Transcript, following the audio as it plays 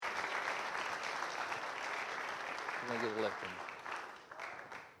me get a lift.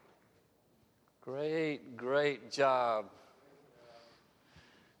 Great job.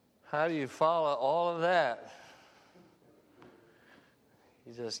 How do you follow all of that?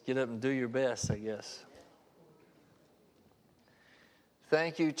 You just get up and do your best, I guess.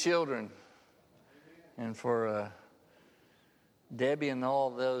 Thank you, children, and for Debbie and all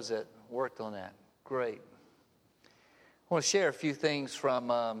those that worked on that. Great. I want to share a few things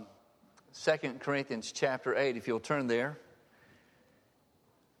from 2 Corinthians chapter 8, if you'll turn there.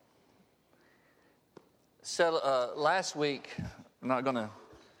 So, last week, I'm not going to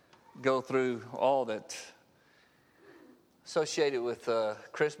go through all that associated with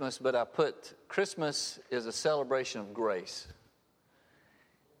Christmas, but I put Christmas is a celebration of grace.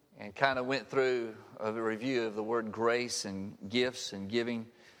 And kind of went through a review of the word grace and gifts and giving.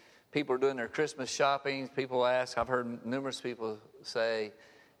 People are doing their Christmas shopping. People ask, I've heard numerous people say,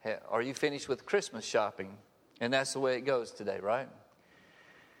 hey, are you finished with Christmas shopping? And that's the way it goes today, right?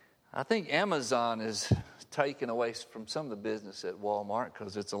 I think Amazon is taken away from some of the business at Walmart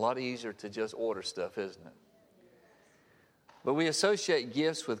because it's a lot easier to just order stuff, isn't it? But we associate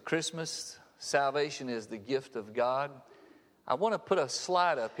gifts with Christmas. Salvation is the gift of God. I want to put a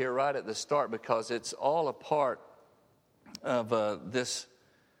slide up here right at the start because it's all a part of this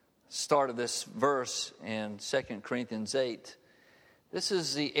start of this verse in 2 Corinthians 8. This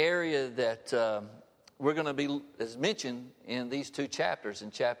is the area that we're going to be, as mentioned in these two chapters, in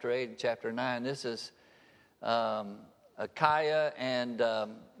chapter 8 and chapter 9. This is Achaia and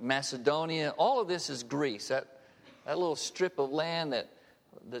Macedonia. All of this is Greece, that little strip of land that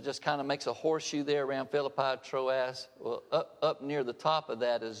just kind of makes a horseshoe there around Philippi, Troas. Well, up near the top of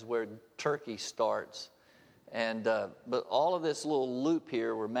that is where Turkey starts. And but all of this little loop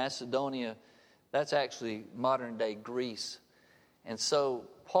here where Macedonia, that's actually modern-day Greece. And so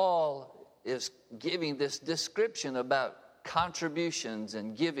Paul is giving this description about contributions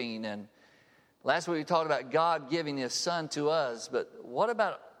and giving. And last week we talked about God giving His Son to us. But what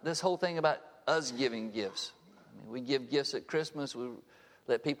about this whole thing about us giving gifts? I mean, we give gifts at Christmas. We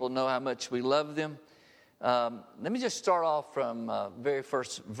let people know how much we love them. Let me just start off from very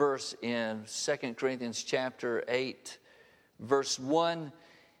first verse in 2 Corinthians chapter 8, verse 1.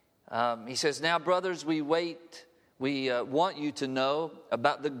 He says, now, brothers, we want you to know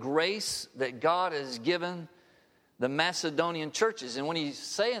about the grace that God has given the Macedonian churches. And when he's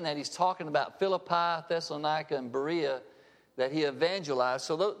saying that, he's talking about Philippi, Thessalonica, and Berea that he evangelized.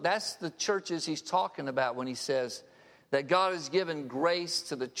 So that's the churches he's talking about when he says that God has given grace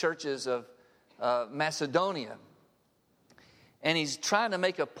to the churches of Macedonia. And he's trying to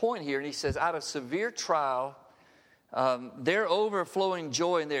make a point here. And he says, out of severe trial, their overflowing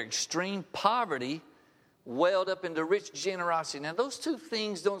joy and their extreme poverty welled up into rich generosity. Now, those two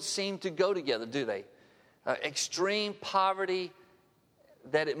things don't seem to go together, do they? Extreme poverty,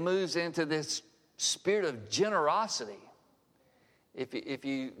 that it moves into this spirit of generosity. If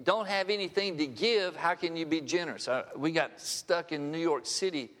you don't have anything to give, how can you be generous? We got stuck in New York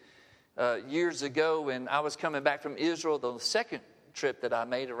City years ago when I was coming back from Israel, the second trip that I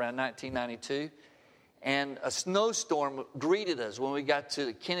made around 1992. And a snowstorm greeted us when we got to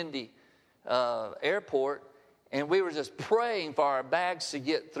the Kennedy airport. And we were just praying for our bags to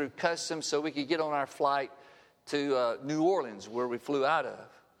get through customs so we could get on our flight to New Orleans, where we flew out of.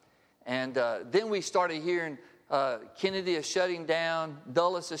 And then we started hearing Kennedy is shutting down,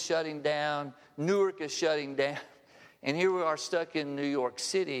 Dulles is shutting down, Newark is shutting down. And here we are stuck in New York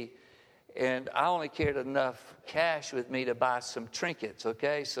City. And I only carried enough cash with me to buy some trinkets,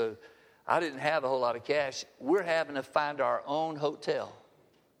 okay? So I didn't have a whole lot of cash. We're having to find our own hotel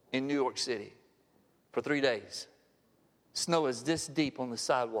in New York City for 3 days. Snow is this deep on the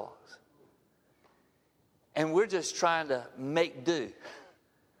sidewalks. And we're just trying to make do.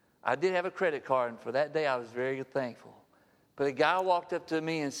 I did have a credit card, and for that day I was very thankful. But a guy walked up to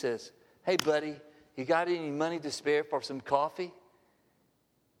me and says, hey, buddy, you got any money to spare for some coffee?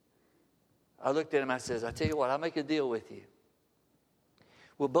 I looked at him, I says, I tell you what, I'll make a deal with you.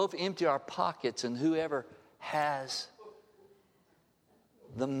 We'll both empty our pockets, and whoever has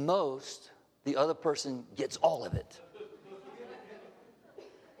the most, the other person gets all of it.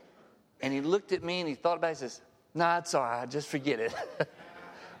 And he looked at me and he thought about it and says, nah, it's all right, just forget it.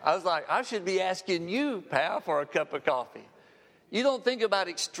 I was like, I should be asking you, pal, for a cup of coffee. You don't think about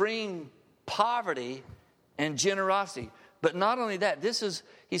extreme poverty and generosity. But not only that,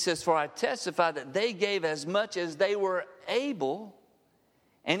 he says, for I testify that they gave as much as they were able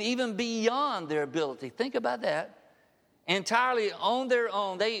and even beyond their ability. Think about that. Entirely on their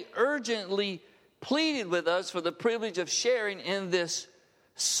own. They urgently pleaded with us for the privilege of sharing in this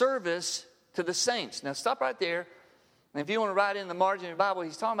service to the saints. Now stop right there. And if you want to write in the margin of your Bible,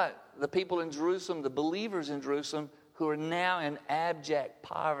 he's talking about the people in Jerusalem, the believers in Jerusalem, who are now in abject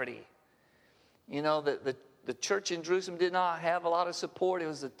poverty. You know, the church in Jerusalem did not have a lot of support. It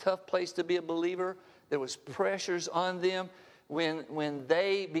was a tough place to be a believer. There was pressures on them. When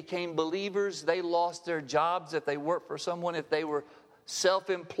they became believers, they lost their jobs if they worked for someone. If they were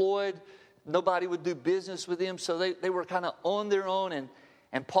self-employed, nobody would do business with them. So they were kind of on their own.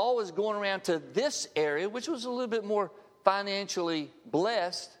 And Paul was going around to this area, which was a little bit more financially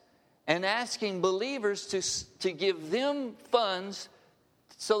blessed, and asking believers to give them funds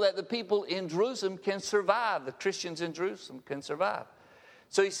so that the people in Jerusalem can survive. The Christians in Jerusalem can survive.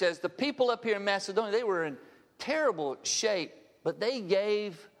 So he says, the people up here in Macedonia, they were in terrible shape, but they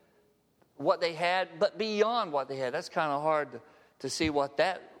gave what they had, but beyond what they had. That's kind of hard to see what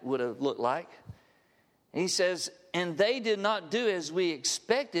that would have looked like. And he says, and they did not do as we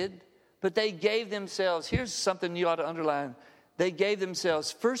expected, but they gave themselves, here's something you ought to underline, they gave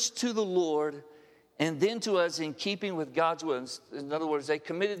themselves first to the Lord and then to us in keeping with God's will. In other words, they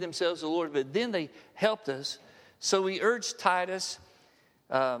committed themselves to the Lord, but then they helped us. So we urged Titus.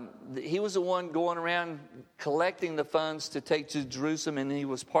 He was the one going around collecting the funds to take to Jerusalem, and he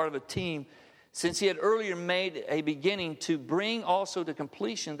was part of a team, since he had earlier made a beginning, to bring also to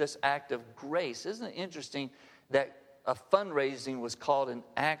completion this act of grace. Isn't it interesting that a fundraising was called an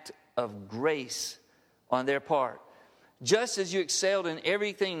act of grace on their part? Just as you excelled in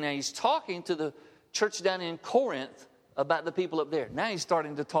everything. Now he's talking to the church down in Corinth about the people up there. Now he's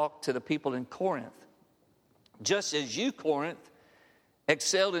starting to talk to the people in Corinth. Just as you, Corinth,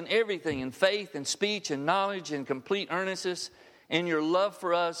 excelled in everything, in faith and speech and knowledge and complete earnestness, in your love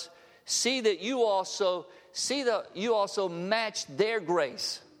for us, see that you also match their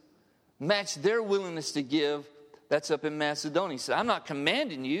grace, match their willingness to give. That's up in Macedonia. He said, I'm not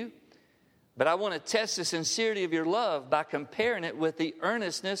commanding you, but I want to test the sincerity of your love by comparing it with the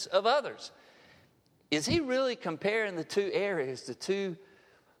earnestness of others. Is he really comparing the two areas, the two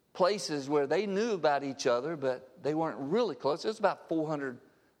places where they knew about each other, but they weren't really close? It was about 400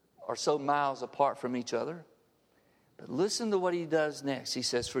 or so miles apart from each other. But listen to what he does next. He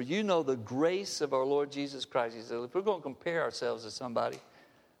says, for you know the grace of our Lord Jesus Christ. He said, if we're going to compare ourselves to somebody,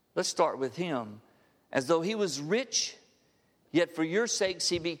 let's start with him. As though he was rich, yet for your sakes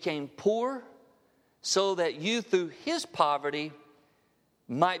he became poor, so that you through his poverty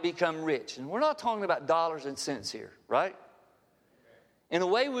might become rich. And we're not talking about dollars and cents here, right? In a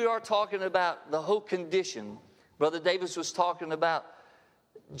way, we are talking about the whole condition. Brother Davis was talking about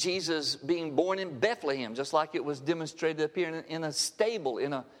Jesus being born in Bethlehem, just like it was demonstrated up here in a stable,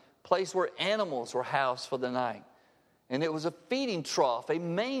 in a place where animals were housed for the night. And it was a feeding trough, a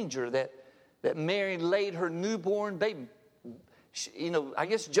manger that Mary laid her newborn baby. You know, I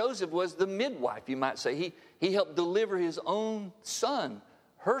guess Joseph was the midwife, you might say. He helped deliver his own son,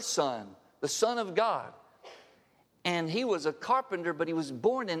 her son, the Son of God. And he was a carpenter, but he was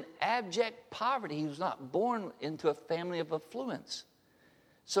born in abject poverty. He was not born into a family of affluence.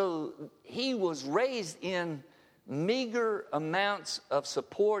 So he was raised in meager amounts of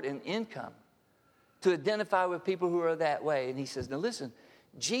support and income to identify with people who are that way. And he says, now listen,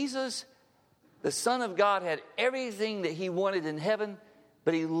 Jesus, the Son of God, had everything that he wanted in heaven,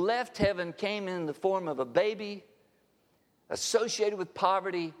 but he left heaven, came in the form of a baby, associated with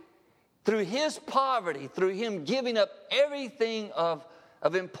poverty. Through his poverty, through him giving up everything of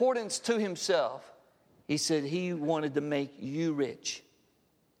importance to himself, he said he wanted to make you rich.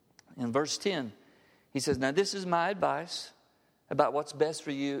 In verse 10, he says, now this is my advice about what's best for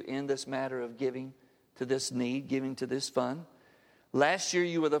you in this matter of giving to this need, giving to this fund. Last year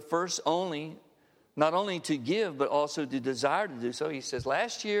you were the first not only to give, but also to desire to do so. He says,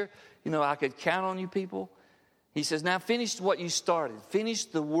 last year, I could count on you people. He says, now finish what you started. Finish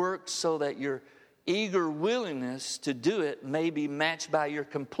the work so that your eager willingness to do it may be matched by your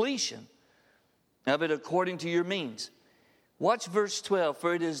completion of it according to your means. Watch verse 12.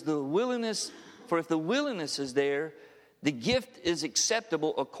 For if the willingness is there, the gift is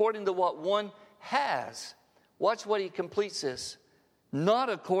acceptable according to what one has. Watch what he completes this. Not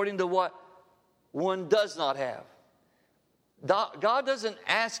according to what one does not have. God doesn't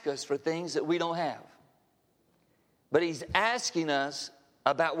ask us for things that we don't have. But he's asking us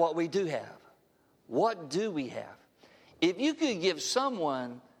about what we do have. What do we have? If you could give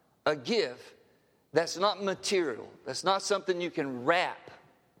someone a gift that's not material, that's not something you can wrap,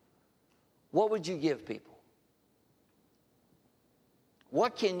 what would you give people?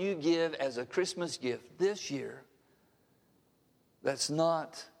 What can you give as a Christmas gift this year that's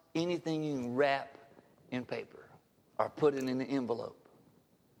not anything you can wrap in paper or put it in an envelope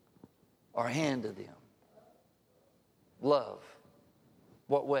or hand to them? love.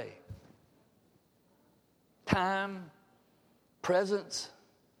 What way? Time, presence,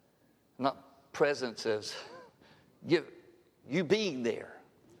 not presence as give you being there.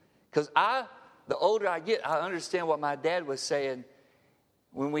 Because the older I get, I understand what my dad was saying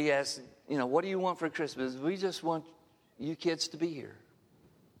when we asked, what do you want for Christmas? We just want you kids to be here.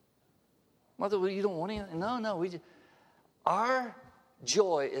 Mother, well, you don't want anything? No. Our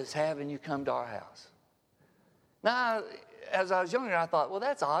joy is having you come to our house. Now, as I was younger, I thought, well,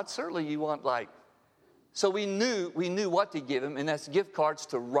 that's odd. Certainly you want so we knew what to give him, and that's gift cards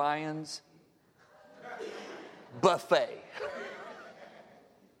to Ryan's Buffet.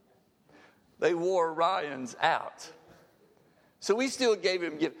 They wore Ryan's out. So we still gave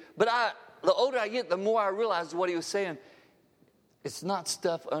him gifts. But the older I get, the more I realize what he was saying. It's not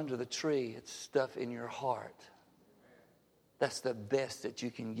stuff under the tree. It's stuff in your heart. That's the best that you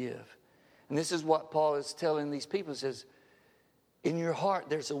can give. And this is what Paul is telling these people. He says, in your heart,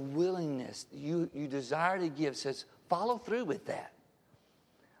 there's a willingness. You desire to give. Says, follow through with that.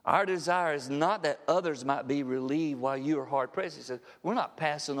 Our desire is not that others might be relieved while you are hard pressed. He says, we're not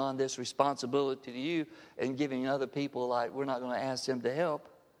passing on this responsibility to you and giving other people we're not going to ask them to help.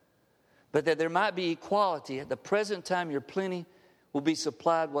 But that there might be equality. At the present time, your plenty will be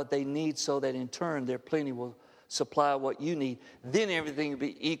supplied what they need, so that in turn their plenty will supply what you need. Then everything will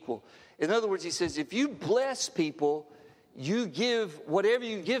be equal. In other words, he says, if you bless people, you give whatever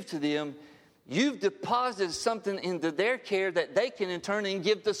you give to them, you've deposited something into their care that they can in turn and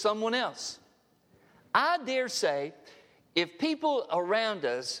give to someone else. I dare say, if people around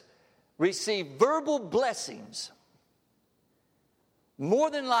us receive verbal blessings,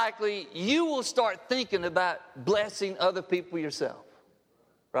 more than likely you will start thinking about blessing other people yourself.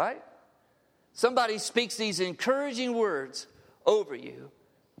 Right? Somebody speaks these encouraging words over you,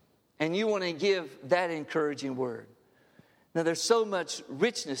 and you want to give that encouraging word. Now, there's so much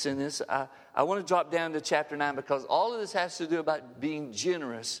richness in this. I want to drop down to chapter 9 because all of this has to do about being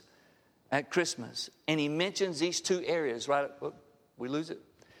generous at Christmas. And he mentions these two areas, right? Oh, we lose it.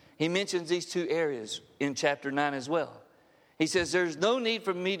 He mentions these two areas in chapter 9 as well. He says, there's no need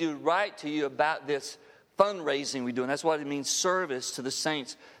for me to write to you about this fundraising we do. And that's what it means, service to the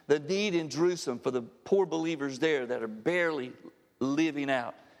saints. The need in Jerusalem for the poor believers there that are barely living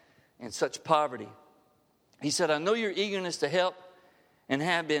out in such poverty. He said, I know your eagerness to help and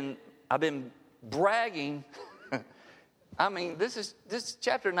I've been bragging. I mean, this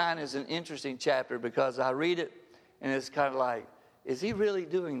chapter 9 is an interesting chapter because I read it and it's kind of like, is he really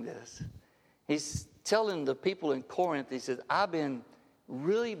doing this? He's telling the people in Corinth, he says, I've been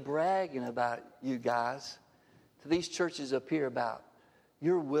really bragging about you guys to these churches up here about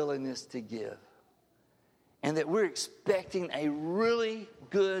your willingness to give. And that we're expecting a really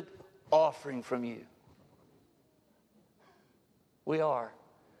good offering from you. We are.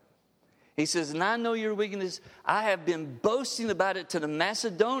 He says, and I know your weakness. I have been boasting about it to the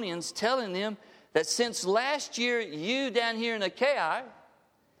Macedonians, telling them that since last year, you down here in Achaia,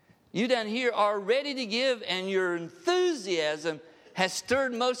 you down here are ready to give, and your enthusiasm has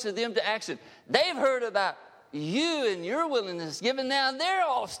stirred most of them to action. They've heard about you and your willingness to give, and now they're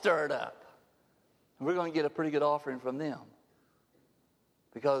all stirred up. And we're going to get a pretty good offering from them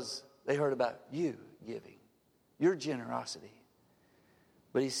because they heard about you giving, your generosity.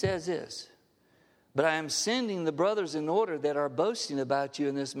 But he says this, but I am sending the brothers in order that are boasting about you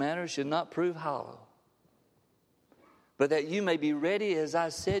in this matter should not prove hollow, but that you may be ready as I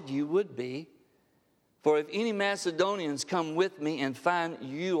said you would be. For if any Macedonians come with me and find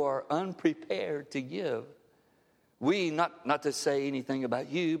you are unprepared to give, we, not to say anything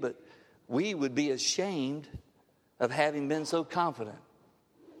about you, but we would be ashamed of having been so confident.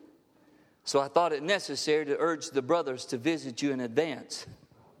 So I thought it necessary to urge the brothers to visit you in advance.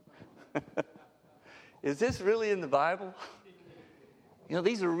 Is this really in the Bible?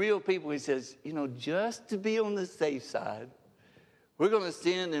 These are real people. He says, just to be on the safe side, we're going to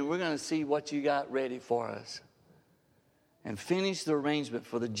send and we're going to see what you got ready for us and finish the arrangement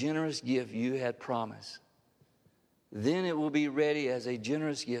for the generous gift you had promised. Then it will be ready as a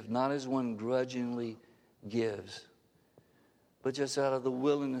generous gift, not as one grudgingly gives, but just out of the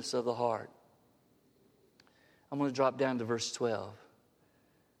willingness of the heart. I'm going to drop down to verse 12.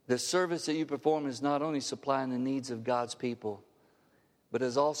 The service that you perform is not only supplying the needs of God's people, but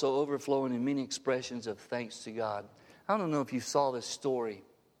is also overflowing in many expressions of thanks to God. I don't know if you saw this story.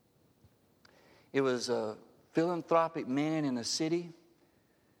 It was a philanthropic man in a city,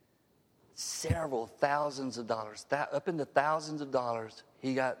 several thousands of dollars, up into thousands of dollars.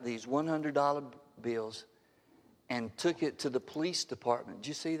 He got these $100 bills and took it to the police department. Did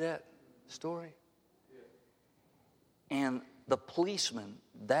you see that story? And the policeman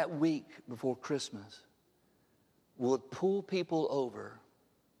that week before Christmas would pull people over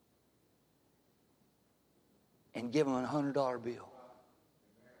and give them a $100 bill.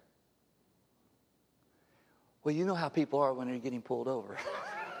 Well, you know how people are when they're getting pulled over.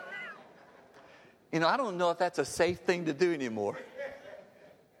 I don't know if that's a safe thing to do anymore.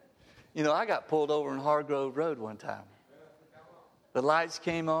 I got pulled over on Hargrove Road one time. The lights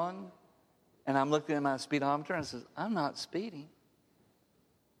came on, and I'm looking at my speedometer, and I says, I'm not speeding.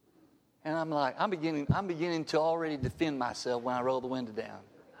 And I'm like, I'm beginning to already defend myself when I roll the window down.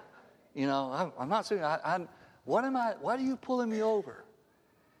 I'm not speeding. Why are you pulling me over?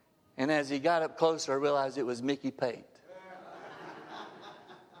 And as he got up closer, I realized it was Mickey Pate.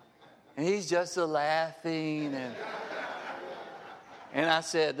 And he's just laughing. And I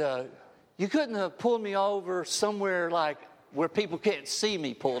said, you couldn't have pulled me over somewhere like where people can't see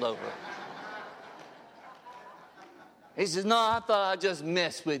me pulled over. He says, no, I thought I'd just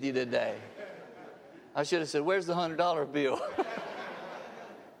mess with you today. I should have said, where's the $100 bill?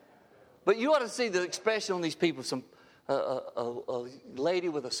 But you ought to see the expression on these people. A lady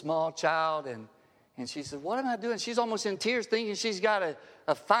with a small child, and she said, what am I doing? She's almost in tears thinking she's got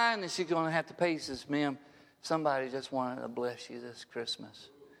a fine that she's going to have to pay. She says, ma'am, somebody just wanted to bless you this Christmas.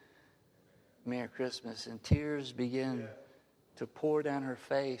 Merry Christmas. And tears began to pour down her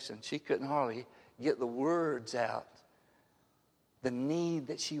face, and she couldn't hardly get the words out. The need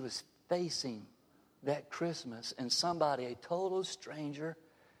that she was facing that Christmas, and somebody, a total stranger,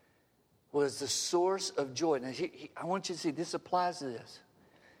 was the source of joy. Now, I want you to see, this applies to this.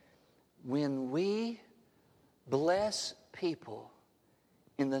 When we bless people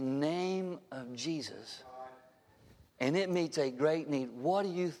in the name of Jesus, and it meets a great need, what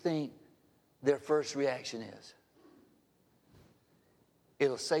do you think their first reaction is?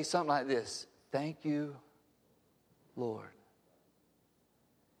 It'll say something like this: thank you, Lord.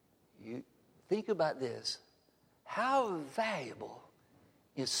 You think about this. How valuable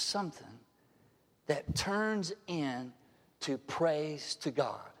is something that turns into praise to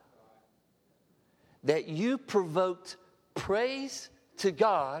God? That you provoked praise to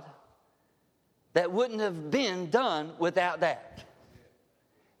God that wouldn't have been done without that.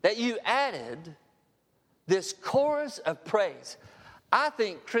 That you added this chorus of praise. I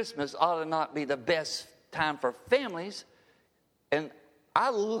think Christmas ought to not be the best time for families, and I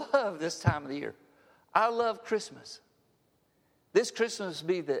love this time of the year. I love Christmas. This Christmas will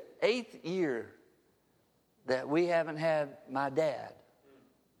be the 8th year that we haven't had my dad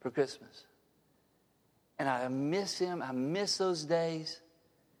for Christmas. And I miss him. I miss those days.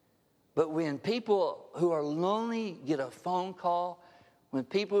 But when people who are lonely get a phone call, when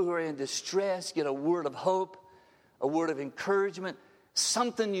people who are in distress get a word of hope, a word of encouragement,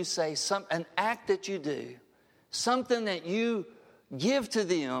 something you say, an act that you do, something that you give to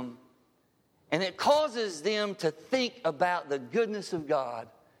them, and it causes them to think about the goodness of God,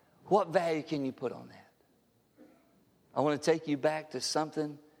 what value can you put on that? I want to take you back to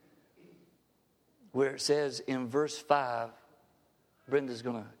something where it says in verse 5, Brenda's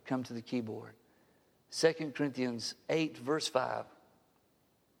going to come to the keyboard. 2 Corinthians 8, verse 5.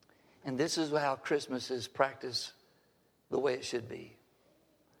 And this is how Christmas is practiced the way it should be.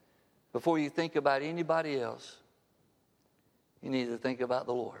 Before you think about anybody else, you need to think about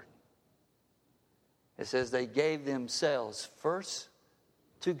the Lord. It says they gave themselves first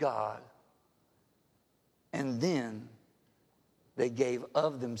to God, and then they gave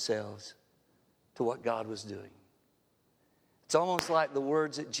of themselves to what God was doing. It's almost like the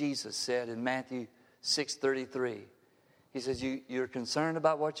words that Jesus said in Matthew 6:33. He says, you're concerned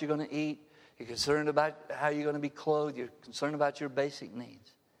about what you're going to eat. You're concerned about how you're going to be clothed. You're concerned about your basic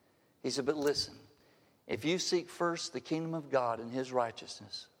needs. He said, but listen, if you seek first the kingdom of God and His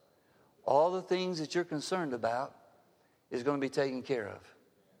righteousness, all the things that you're concerned about is going to be taken care of.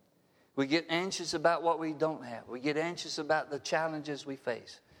 We get anxious about what we don't have. We get anxious about the challenges we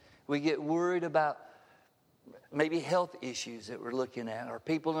face. We get worried about maybe health issues that we're looking at, or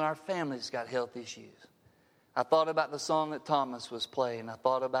people in our families got health issues. I thought about the song that Thomas was playing. I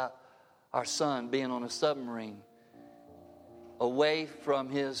thought about our son being on a submarine away from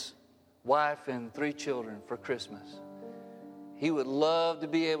his wife and 3 children for Christmas. He would love to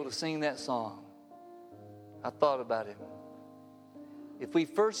be able to sing that song. I thought about him. If we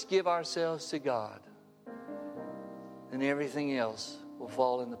first give ourselves to God, then everything else will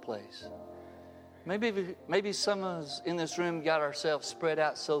fall into place. Maybe some of us in this room got ourselves spread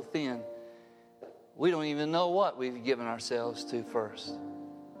out so thin, we don't even know what we've given ourselves to first.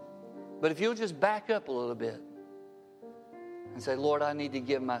 But if you'll just back up a little bit and say, Lord, I need to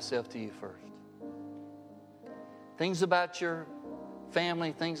give myself to you first. things about your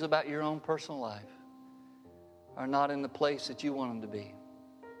family, things about your own personal life are not in the place that you want them to be.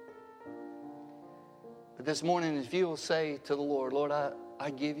 But this morning, if you will say to the Lord, Lord,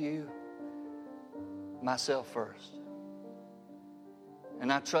 I give you myself first.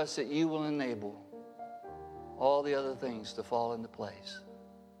 And I trust that you will enable all the other things to fall into place.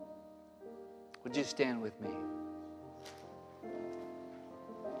 Would you stand with me?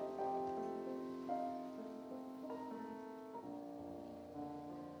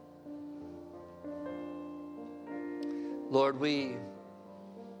 Lord, we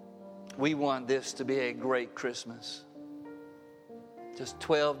want this to be a great Christmas. Just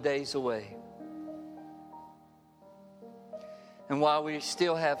 12 days away. And while we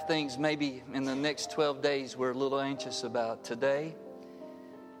still have things maybe in the next 12 days we're a little anxious about, today,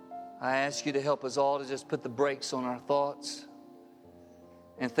 I ask you to help us all to just put the brakes on our thoughts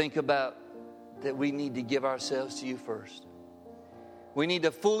and think about that we need to give ourselves to you first. We need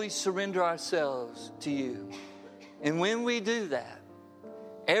to fully surrender ourselves to you. And when we do that,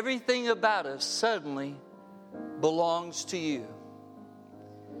 everything about us suddenly belongs to you.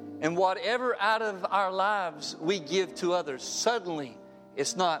 And whatever out of our lives we give to others, suddenly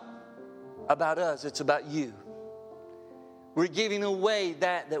it's not about us, it's about you. We're giving away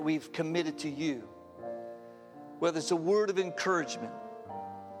that we've committed to you. Whether it's a word of encouragement,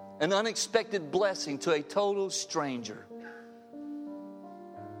 an unexpected blessing to a total stranger.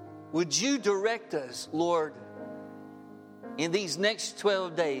 Would you direct us, Lord, in these next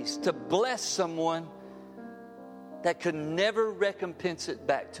 12 days to bless someone that could never recompense it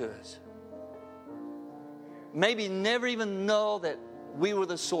back to us? Maybe never even know that we were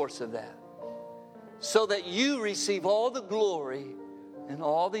the source of that. So that you receive all the glory and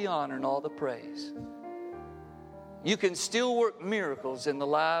all the honor and all the praise. You can still work miracles in the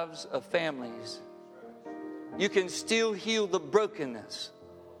lives of families. You can still heal the brokenness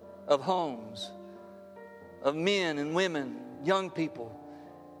of homes, of men and women, young people.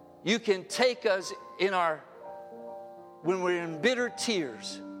 You can take us when we're in bitter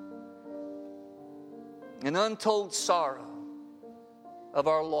tears and untold sorrow of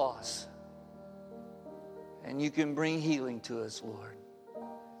our loss. And you can bring healing to us, Lord.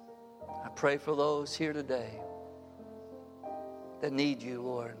 I pray for those here today that need you,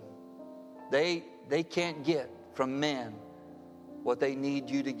 Lord. They can't get from man what they need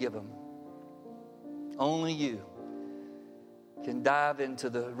you to give them. Only you can dive into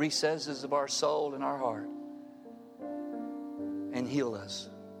the recesses of our soul and our heart and heal us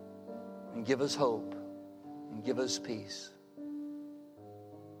and give us hope and give us peace.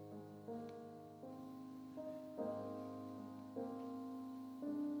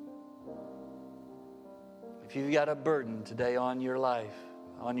 If you've got a burden today on your life,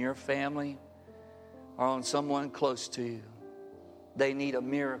 on your family, or on someone close to you, they need a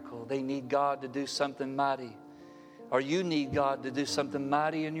miracle. They need God to do something mighty. Or you need God to do something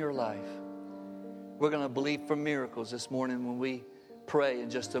mighty in your life. We're going to believe for miracles this morning when we pray in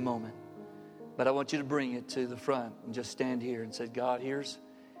just a moment. But I want you to bring it to the front and just stand here and say, God,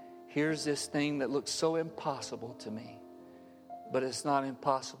 here's this thing that looks so impossible to me, but it's not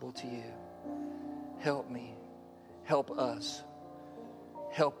impossible to you. Help me. Help us.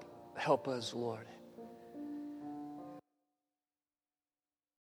 Help us, Lord.